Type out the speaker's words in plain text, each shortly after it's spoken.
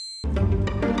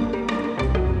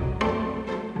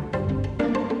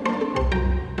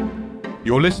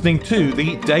You're listening to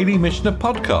the Daily Mishnah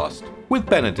Podcast with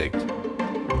Benedict.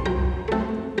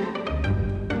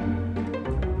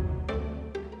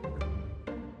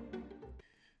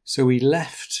 So we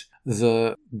left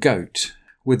the goat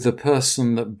with the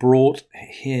person that brought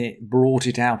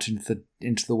it out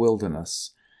into the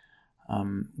wilderness.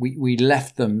 We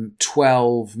left them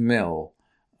 12 mil,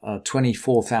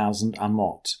 24,000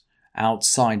 amot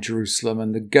outside Jerusalem,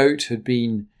 and the goat had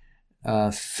been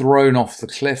thrown off the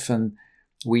cliff, and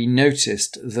we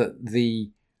noticed that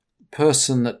the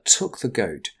person that took the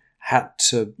goat had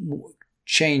to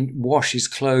wash his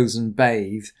clothes and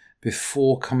bathe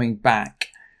before coming back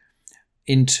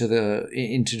into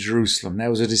Jerusalem. There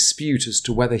was a dispute as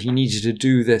to whether he needed to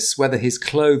do this, whether his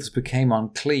clothes became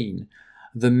unclean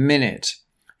the minute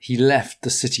he left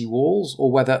the city walls,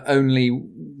 or whether they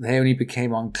only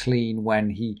became unclean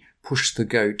when he pushed the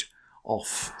goat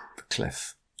off the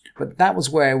cliff. But that was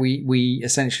where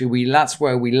that's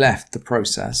where we left the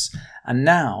process. And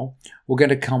now we're going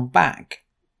to come back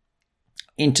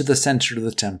into the center of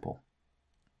the temple.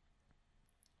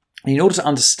 In order to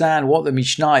understand what the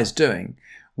Mishnah is doing,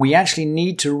 we actually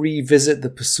need to revisit the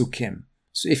Pesukim.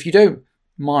 So if you don't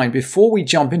mind, before we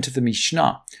jump into the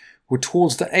Mishnah, we're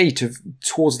towards the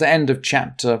end of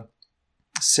chapter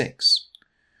 6.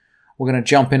 We're going to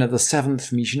jump in at the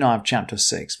 7th Mishnah of chapter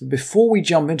 6. But before we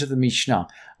jump into the Mishnah,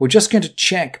 we're just going to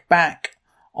check back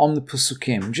on the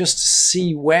Pesukim, just to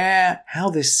see how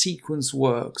this sequence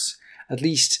works, at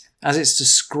least as it's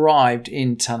described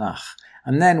in Tanakh.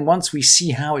 And then once we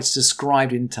see how it's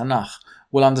described in Tanakh,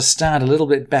 we'll understand a little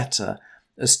bit better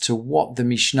as to what the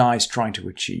Mishnah is trying to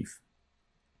achieve.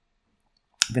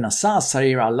 The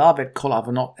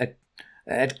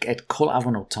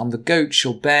goat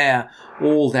shall bear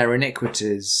all their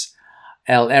iniquities,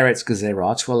 el eretz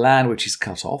gezerah, to a land which is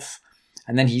cut off.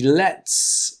 And then he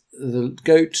lets the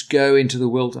goat go into the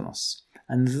wilderness.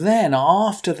 And then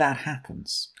after that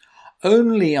happens,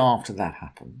 only after that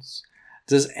happens,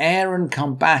 does Aaron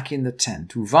come back in the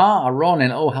tent. Uva Aaron in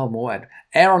Ohel Moed.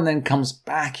 Aaron then comes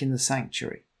back in the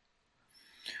sanctuary.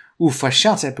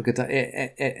 Ufashat et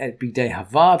bigdei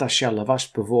havad asher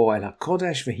lavash bavo el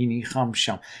hakodesh v'hinicham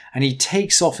sham. And he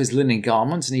takes off his linen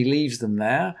garments and he leaves them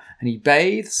there and he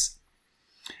bathes.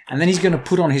 And then he's going to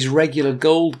put on his regular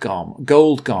gold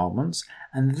garments.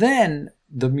 And then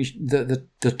the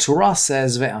Torah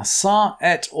says ve'asa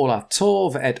et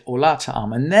olato ve'et olat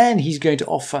ha'am. And then he's going to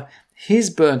offer his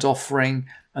burnt offering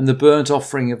and the burnt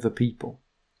offering of the people.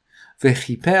 And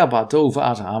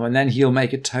then he'll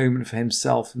make atonement for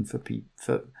himself and for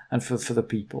the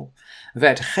people.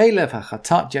 And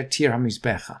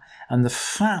the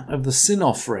fat of the sin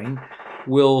offering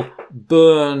will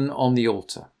burn on the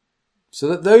altar. So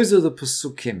that those are the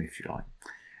Pesukim, if you like.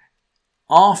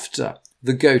 After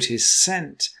the goat is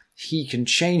sent, he can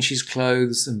change his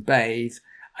clothes and bathe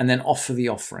and then offer the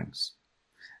offerings.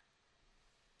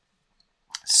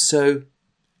 So,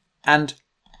 and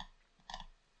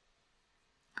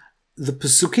the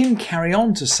Pesukim carry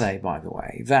on to say, by the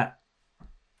way, that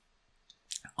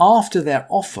after they're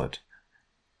offered,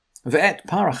 ve'et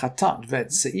para chatat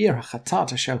ve'et seir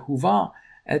hachatat asher huva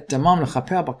et damam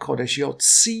lechaper b'kodesh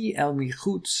yotzi el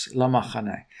michutz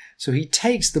lamachane. So he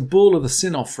takes the bull of the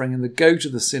sin offering and the goat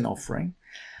of the sin offering,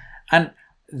 and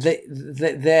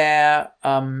their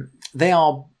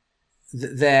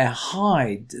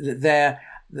hide,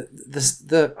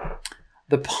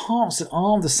 the parts that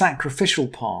aren't the sacrificial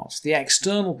parts, the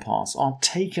external parts, are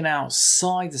taken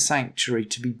outside the sanctuary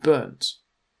to be burnt.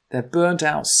 They're burnt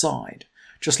outside,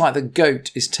 just like the goat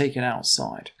is taken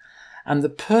outside. And the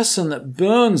person that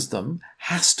burns them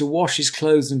has to wash his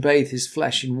clothes and bathe his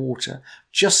flesh in water,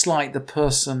 just like the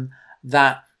person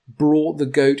that brought the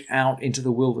goat out into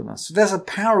the wilderness. So there's a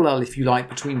parallel, if you like,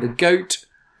 between the goat,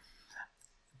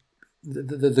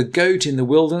 the goat in the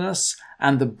wilderness,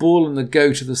 and the bull and the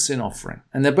goat of the sin offering.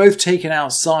 And they're both taken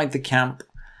outside the camp,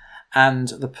 and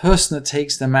the person that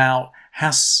takes them out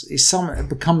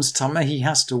becomes tameh. He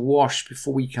has to wash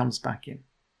before he comes back in.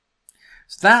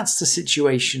 So that's the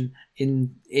situation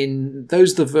in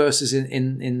those are the verses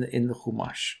in the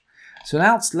Chumash. So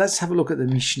now let's have a look at the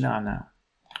Mishnah now.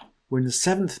 We're in the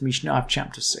 7th Mishnah of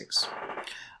chapter 6.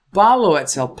 Balo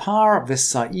etzel par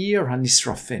v'sa'ir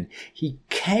hanisrafin. He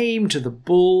came to the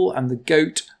bull and the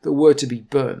goat that were to be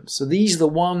burned. So these are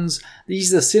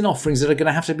the sin offerings that are going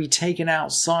to have to be taken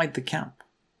outside the camp.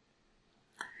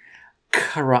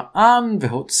 Kara'an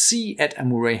v'hotzi et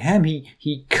amurehem.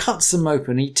 He cuts them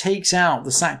open. He takes out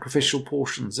the sacrificial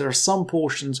portions. There are some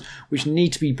portions which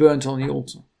need to be burnt on the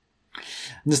altar.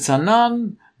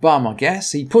 Natanan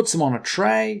ba'mages. He puts them on a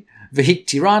tray.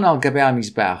 V'hiktiran al gabei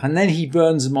mizbeach, and then he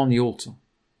burns them on the altar.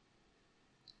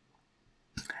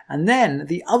 And then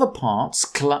the other parts,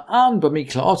 kla'an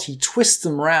b'miklaot, he twists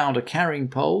them round a carrying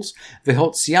poles.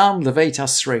 V'hotziam levet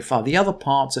hasrefa. The other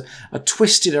parts are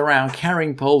twisted around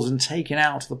carrying poles and taken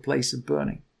out to the place of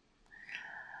burning.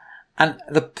 And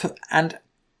the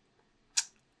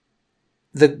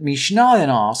Mishnah then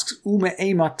asks,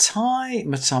 Ume'ematai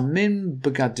matamim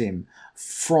begadim.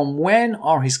 From when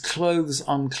are his clothes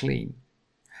unclean?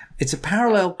 It's a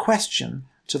parallel question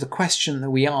to the question that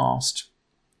we asked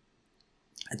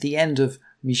at the end of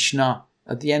Mishnah,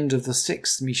 at the end of the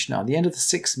sixth Mishnah. At the end of the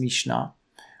sixth Mishnah,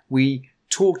 we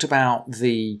talked about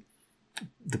the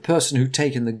person who'd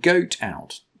taken the goat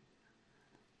out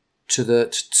to the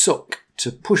tzuk,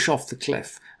 to push off the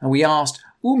cliff. And we asked,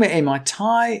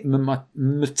 Ume'ematai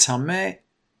matame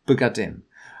begadim.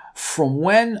 From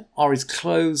when are his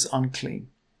clothes unclean?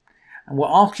 And we're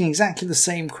asking exactly the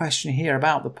same question here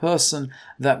about the person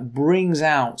that brings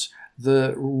out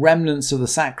the remnants of the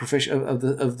sacrifice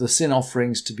of the sin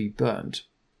offerings to be burned.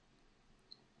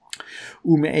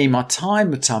 Ume'ematai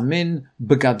matamin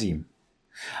begadim.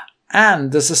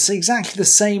 And there's exactly the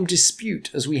same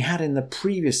dispute as we had in the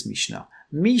previous Mishnah.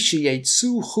 Misha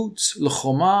yetzu chutz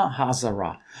l'choma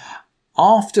ha'azara.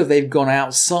 After they've gone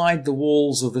outside the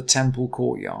walls of the temple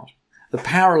courtyard. The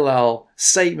parallel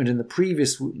statement in the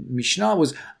previous Mishnah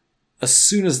was as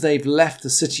soon as they've left the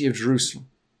city of Jerusalem.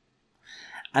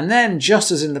 And then,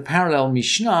 just as in the parallel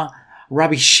Mishnah,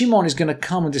 Rabbi Shimon is going to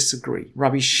come and disagree.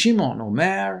 Rabbi Shimon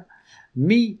Omer,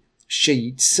 mi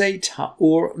sheyitzat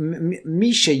ha'ur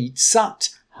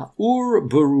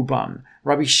beruban.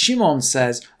 Rabbi Shimon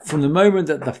says, from the moment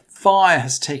that the fire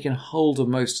has taken hold of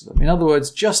most of them. In other words,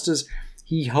 just as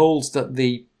he holds that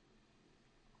the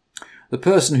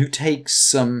person who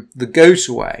takes the goat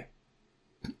away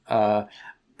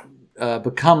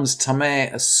becomes tameh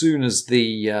as soon as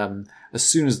the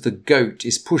goat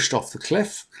is pushed off the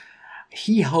cliff,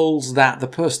 he holds that the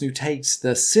person who takes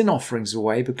the sin offerings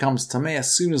away becomes tameh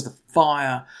as soon as the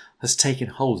fire has taken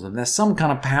hold of them. There's some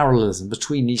kind of parallelism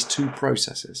between these two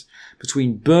processes,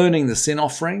 between burning the sin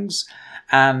offerings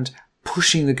and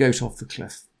pushing the goat off the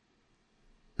cliff.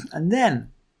 And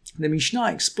then the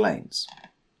Mishnah explains,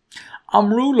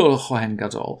 Amru lo Kohen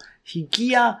Gadol,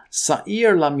 Higia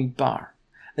Sa'ir Lamidbar.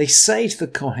 They say to the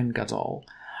Kohen Gadol,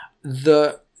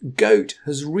 the goat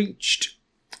has reached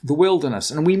the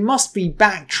wilderness. And we must be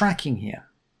backtracking here,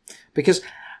 because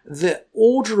the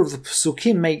order of the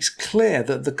Pesukim makes clear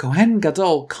that the Kohen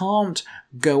Gadol can't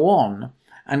go on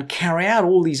and carry out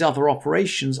all these other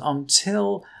operations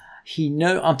until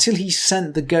he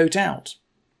sent the goat out.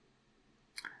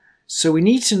 So we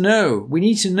need to know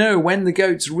when the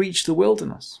goats reach the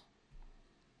wilderness.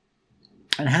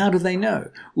 And how do they know?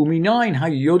 Uminayin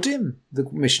hayodim, the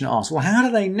Mishnah asks. Well, how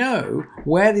do they know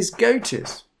where this goat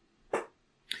is?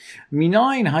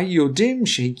 Minayin hayodim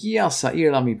shehigia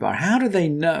sa'ir lamidbar. How do they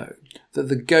know that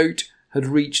the goat had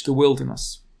reached the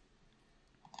wilderness?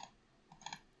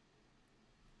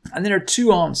 And there are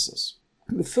two answers.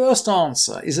 The first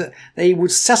answer is that they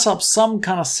would set up some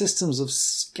kind of systems of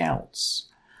scouts.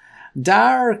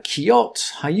 Dar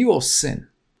kiot hayuosin.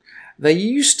 They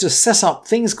used to set up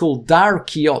things called dar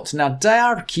kiot. Now,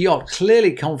 dar kiot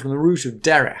clearly come from the root of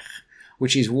derech,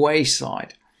 which is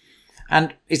wayside.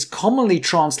 And it's commonly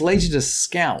translated as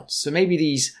scouts. So maybe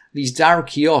these dar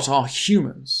kiot are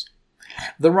humans.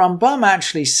 The Rambam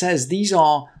actually says these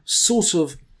are sort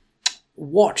of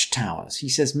watchtowers. He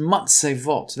says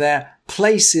matzevot. They're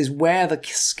places where the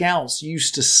scouts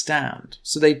used to stand.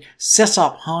 So they set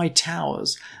up high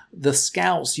towers the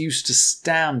scouts used to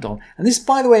stand on. And this,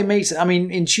 by the way,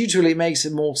 intuitively it makes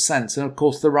it more sense. And of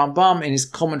course, the Rambam in his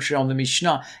commentary on the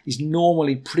Mishnah is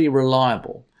normally pretty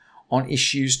reliable on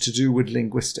issues to do with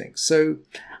linguistics. So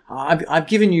I've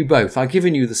given you both. I've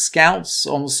given you the scouts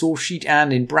on the source sheet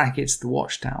and in brackets the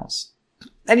watchtowers.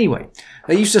 Anyway,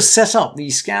 they used to set up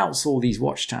these scouts or these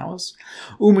watchtowers,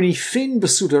 umanifin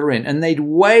basudarin, and they'd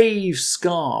wave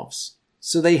scarves.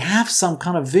 So they have some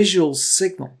kind of visual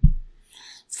signal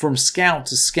from scout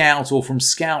to scout, or from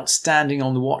scout standing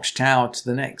on the watchtower to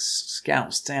the next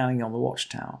scout standing on the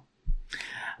watchtower.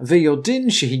 Ve'yodin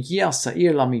shehigia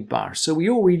sa'ir lamidbar. So we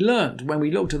already learned when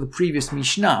we looked at the previous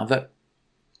Mishnah that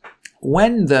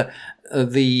when the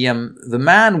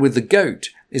man with the goat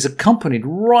is accompanied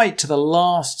right to the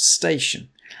last station,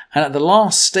 and at the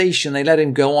last station they let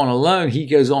him go on alone, he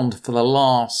goes on for the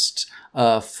last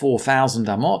 4,000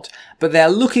 amot, but they're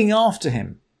looking after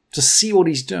him to see what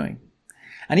he's doing.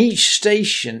 And each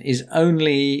station is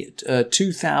only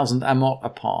 2,000 amot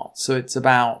apart. So it's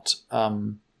about,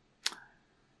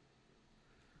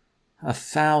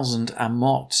 2,000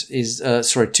 amot is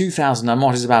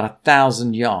about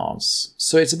 1,000 yards.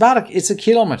 So it's a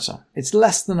kilometre. It's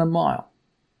less than a mile.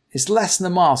 It's less than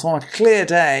a mile. So on a clear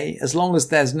day, as long as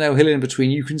there's no hill in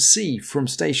between, you can see from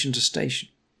station to station.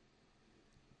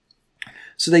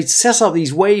 So they'd set up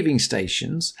these waving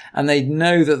stations and they'd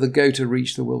know that the goat had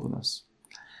reached the wilderness.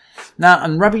 Now,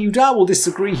 and Rabbi Yehuda will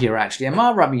disagree here actually.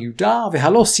 Amar Rabbi Yehuda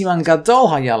v'halo siman gadol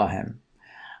haya lahem.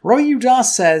 Rabbi Yehuda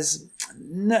says,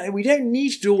 no, we don't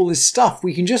need to do all this stuff.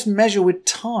 We can just measure with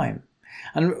time.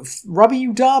 And Rabbi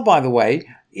Yehuda, by the way,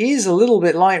 is a little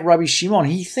bit like Rabbi Shimon.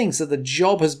 He thinks that the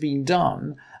job has been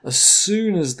done as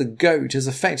soon as the goat has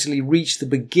effectively reached the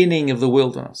beginning of the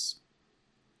wilderness.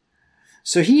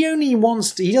 So he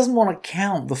doesn't want to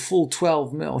count the full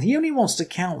 12 mil. He only wants to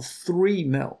count 3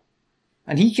 mil.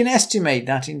 And he can estimate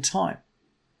that in time.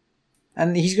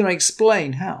 And he's going to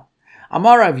explain how.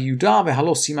 Amar Rabbi Yehuda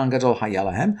v'halo siman gadol haya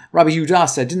lahem. Rabbi Yehuda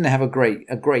said, didn't they have a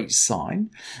great sign?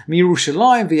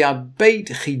 Mirushalayim v'yad Beit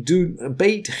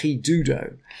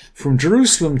Chidudo. From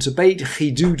Jerusalem to Beit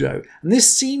Chidudo. And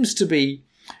this seems to be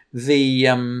the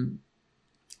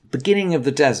beginning of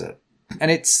the desert. And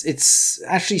it's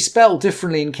actually spelled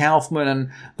differently in Kaufman, and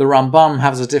the Rambam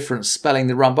has a different spelling.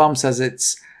 The Rambam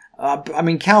says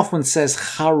Kaufman says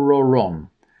Charoron,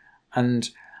 and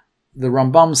the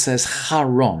Rambam says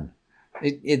Charon.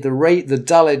 The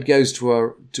Daled goes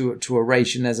to a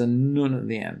resh, and there's a nun at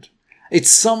the end.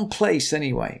 It's some place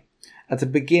anyway, at the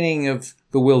beginning of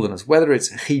the wilderness, whether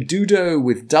it's Chidudo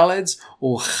with Daleds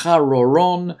or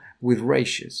Charoron with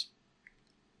reshes.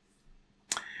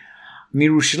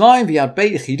 Mirushalayim v'yad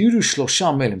Beit Chidudo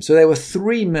shlosha milim. So there were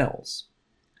 3 mills.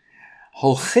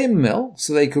 Holchim mil,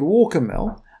 so they could walk a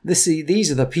mil. These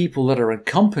are the people that are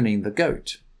accompanying the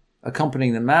goat,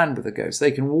 accompanying the man with the goat. So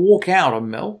they can walk out a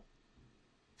mil.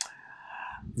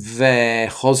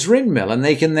 Ve'chozrin mil, and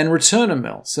they can then return a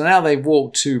mil. So now they've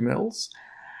walked 2 mils.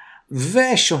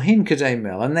 Ve'shohin kadei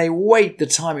mil, and they wait the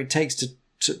time it takes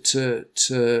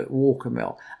to walk a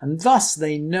mil. And thus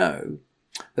they know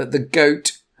that the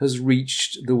goat has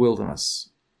reached the wilderness.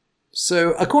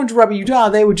 So according to Rabbi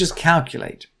Yehuda, they would just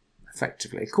calculate,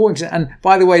 effectively. And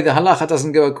by the way, the halacha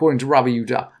doesn't go according to Rabbi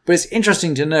Yehuda. But it's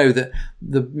interesting to know that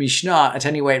the Mishnah, at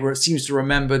any rate, seems to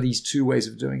remember these 2 ways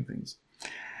of doing things.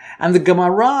 And the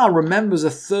Gemara remembers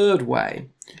a 3rd way,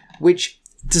 which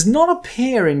does not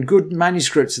appear in good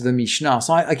manuscripts of the Mishnah.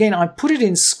 So I put it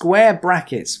in square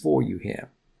brackets for you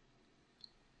here.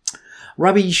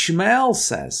 Rabbi Yishmael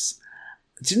says,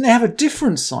 didn't they have a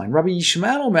different sign? Rabbi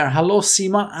Yishmael omer halo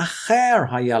siman acher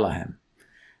haya lahem.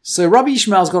 So Rabbi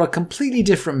Yishmael's got a completely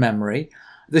different memory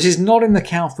that is not in the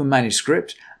Kaufman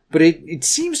manuscript, but it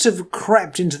seems to have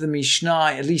crept into the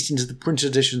Mishnah, at least into the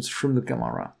printed editions from the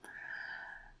Gemara.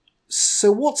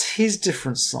 So what's his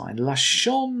different sign?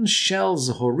 Lashon shel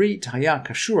zahorit haya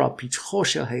kashur al pitcho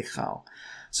shel heichal.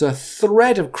 So a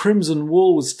thread of crimson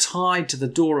wool was tied to the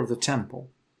door of the temple.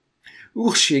 And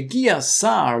when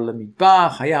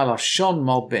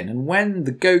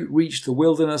the goat reached the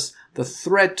wilderness, the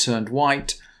thread turned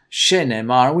white.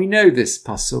 Shenemar, and we know this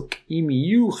pasuk.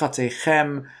 Imiyu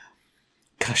chatechem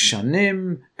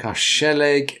kashanim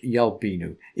kasheleg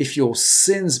yalbinu. If your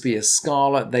sins be as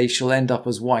scarlet, they shall end up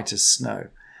as white as snow.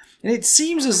 And it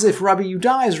seems as if Rabbi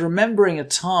Yehuda is remembering a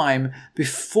time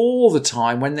before the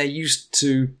time when they used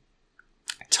to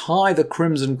tie the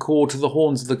crimson cord to the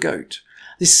horns of the goat.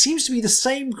 This seems to be the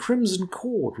same crimson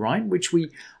cord, right, which we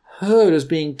heard as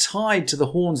being tied to the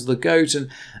horns of the goat,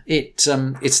 and it's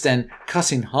then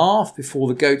cut in half before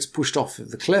the goat's pushed off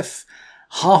of the cliff.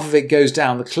 Half of it goes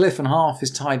down the cliff, and half is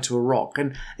tied to a rock.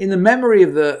 And in the memory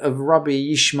of Rabbi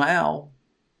Yishmael,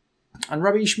 and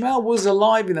Rabbi Yishmael was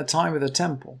alive in the time of the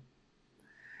temple.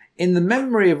 In the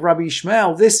memory of Rabbi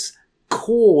Yishmael, this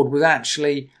cord was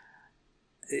actually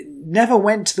never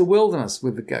went to the wilderness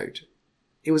with the goat.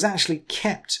 It was actually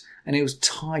kept, and it was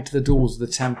tied to the doors of the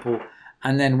temple.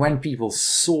 And then when people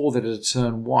saw that it had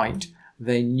turned white,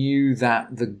 they knew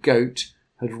that the goat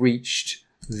had reached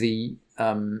the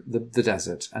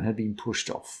desert and had been pushed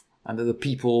off, and that the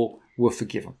people were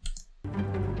forgiven.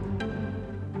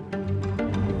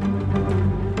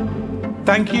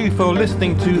 Thank you for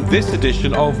listening to this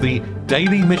edition of the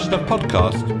Daily Mishnah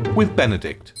Podcast with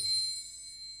Benedict.